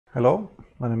Hello,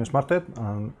 my name is Martin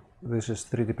and this is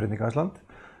 3D Printing Iceland.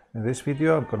 In this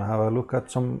video I'm going to have a look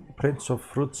at some prints of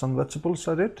fruits and vegetables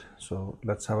I did. So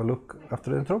let's have a look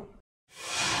after the intro.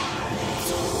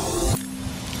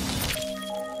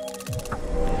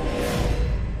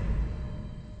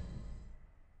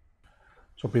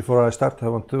 So before I start I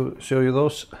want to show you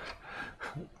those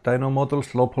dino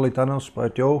models, low poly dinos by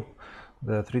Joe,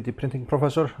 the 3D printing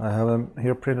professor. I have them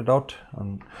here printed out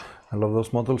and I love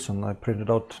those models, and I printed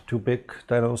out two big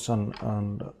dinos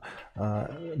and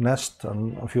nest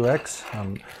and a few eggs,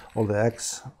 and all the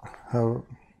eggs have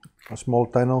a small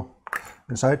dino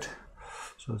inside,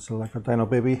 so it's like a dino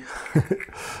baby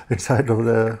inside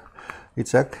of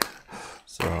each egg.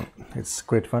 So it's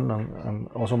great fun and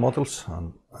awesome models,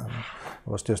 and I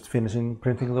was just finishing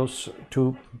printing those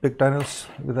two big dinos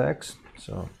with the eggs,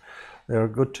 so they are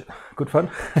good fun.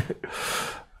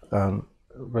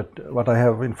 But what I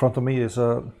have in front of me is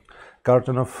a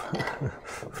garden of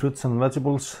fruits and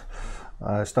vegetables.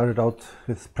 I started out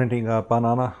with printing a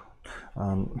banana,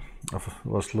 and I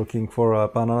was looking for a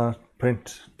banana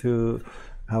print to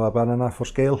have a banana for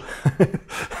scale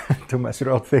to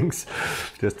measure out things,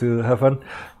 just to have fun.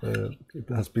 It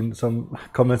has been some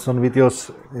comments on videos,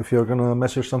 if you're gonna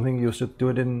measure something you should do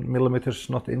it in millimeters,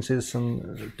 not inches,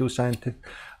 and do scientific,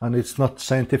 and it's not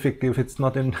scientific if it's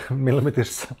not in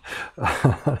millimeters.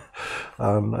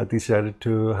 I decided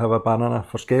to have a banana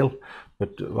for scale, but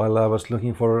while I was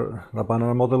looking for the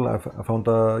banana model, I found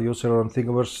a user on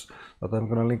Thingiverse that I'm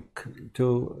gonna link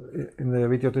to in the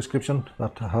video description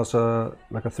that has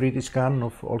like a 3D scan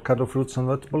of all kinds of fruits and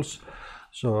vegetables.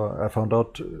 So I found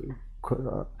out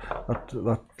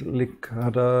that link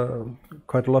had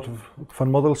quite a lot of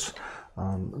fun models.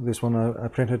 This one I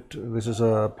printed. This is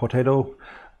a potato.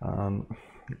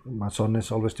 My son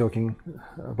is always joking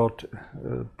about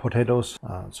potatoes,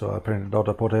 so I printed out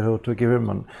a potato to give him,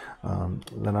 and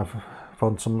then I've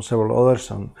found several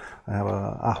others, and I have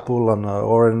an apple and an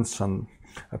orange, and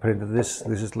I printed this.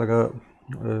 This is like a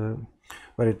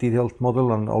very detailed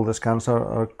model, and all the scans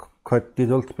are quite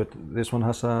detailed, but this one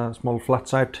has a small flat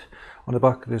side on the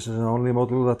back. This is the only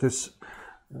model that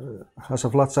has a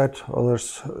flat side.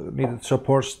 Others needed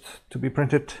supports to be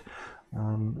printed.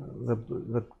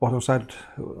 The bottom side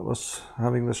was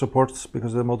having the supports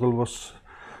because the model was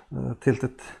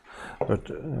tilted, but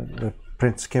the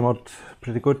prints came out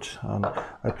pretty good, and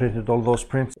I printed all those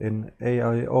prints in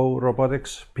AIO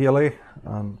Robotics PLA,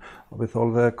 and with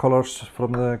all the colors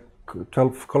from the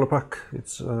 12 color pack.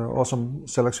 It's an awesome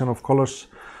selection of colors.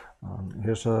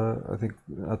 Here's I think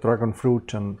a dragon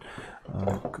fruit, and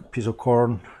a piece of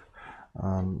corn,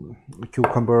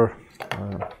 cucumber,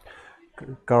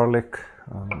 garlic,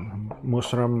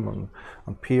 mushroom,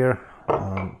 and pear,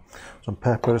 some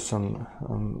peppers, and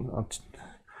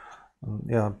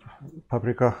yeah,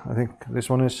 paprika. I think this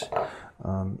one is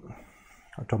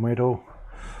a tomato,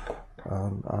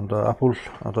 and an apple,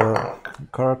 and a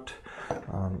carrot.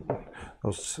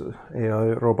 Those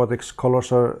AI robotics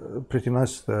colors are pretty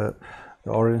nice. The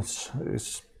orange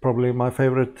is probably my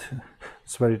favorite.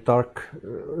 It's very dark,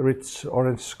 rich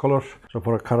orange color. So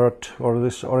for a carrot or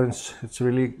this orange, it's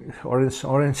really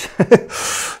orange,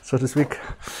 so to speak.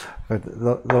 But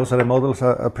those are the models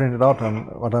I printed out, and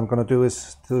what I'm gonna do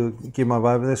is to give my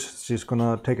wife this. She's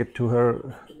gonna take it to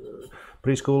her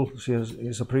preschool. She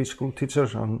is a preschool teacher,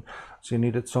 and she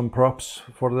needed some props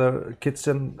for the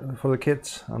kitchen for the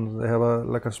kids, and they have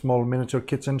like a small miniature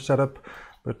kitchen setup,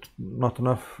 but not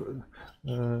enough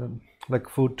like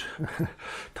food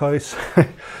toys.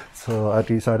 So I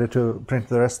decided to print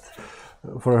the rest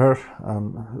for her,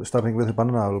 starting with the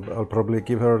banana. I'll probably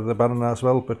give her the banana as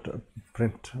well, but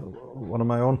print one of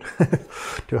my own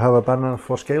to have a banana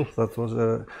for scale. That was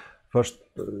the first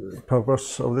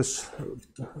purpose of this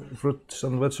fruits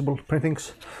and vegetable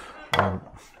printings. I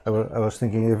was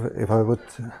thinking if I would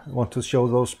want to show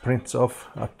those prints off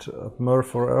at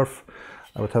MRF or ERF,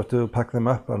 I would have to pack them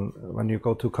up, and when you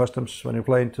go to customs, when you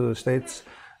fly into the States,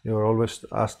 you're always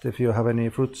asked if you have any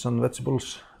fruits and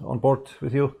vegetables on board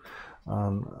with you.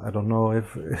 I don't know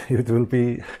if it will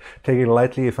be taken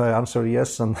lightly if I answer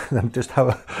yes and then just have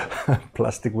a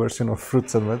plastic version of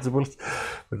fruits and vegetables.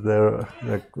 But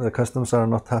the customs are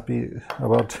not happy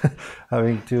about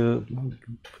having to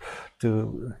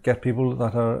get people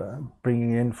that are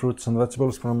bringing in fruits and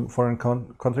vegetables from foreign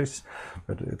countries.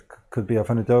 But it could be a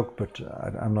funny joke, but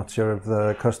I'm not sure if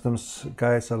the customs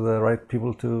guys are the right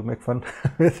people to make fun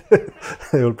with.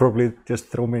 They will probably just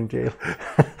throw me in jail,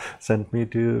 send me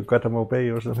to Guantanamo Bay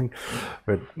or something.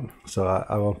 But so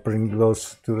I won't bring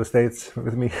those to the States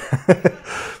with me.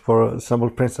 For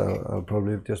sample prints, I'll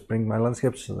probably just bring my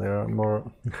landscapes. They are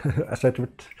more aesthetic,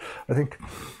 I think.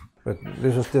 But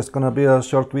this is just gonna be a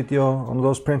short video on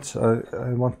those prints.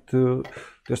 I want to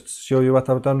just show you what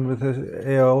I've done with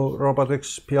the AO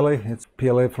Robotics PLA. It's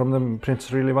PLA from them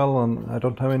prints really well, and I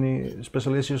don't have any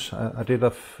special issues. I did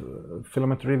a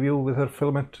filament review with her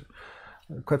filament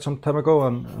quite some time ago,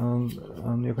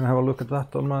 and you can have a look at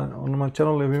that on my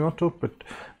channel if you want to. But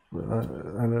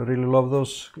I really love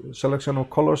those selection of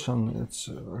colors, and it's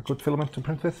a good filament to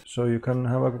print with, so you can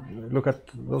have a look at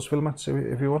those filaments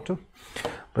if you want to.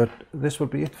 But this will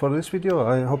be it for this video.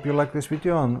 I hope you like this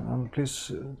video, and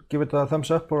please give it a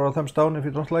thumbs up or a thumbs down if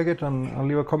you don't like it, and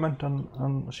leave a comment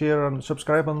and share and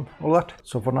subscribe and all that.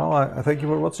 So for now, I thank you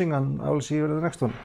for watching, and I will see you in the next one.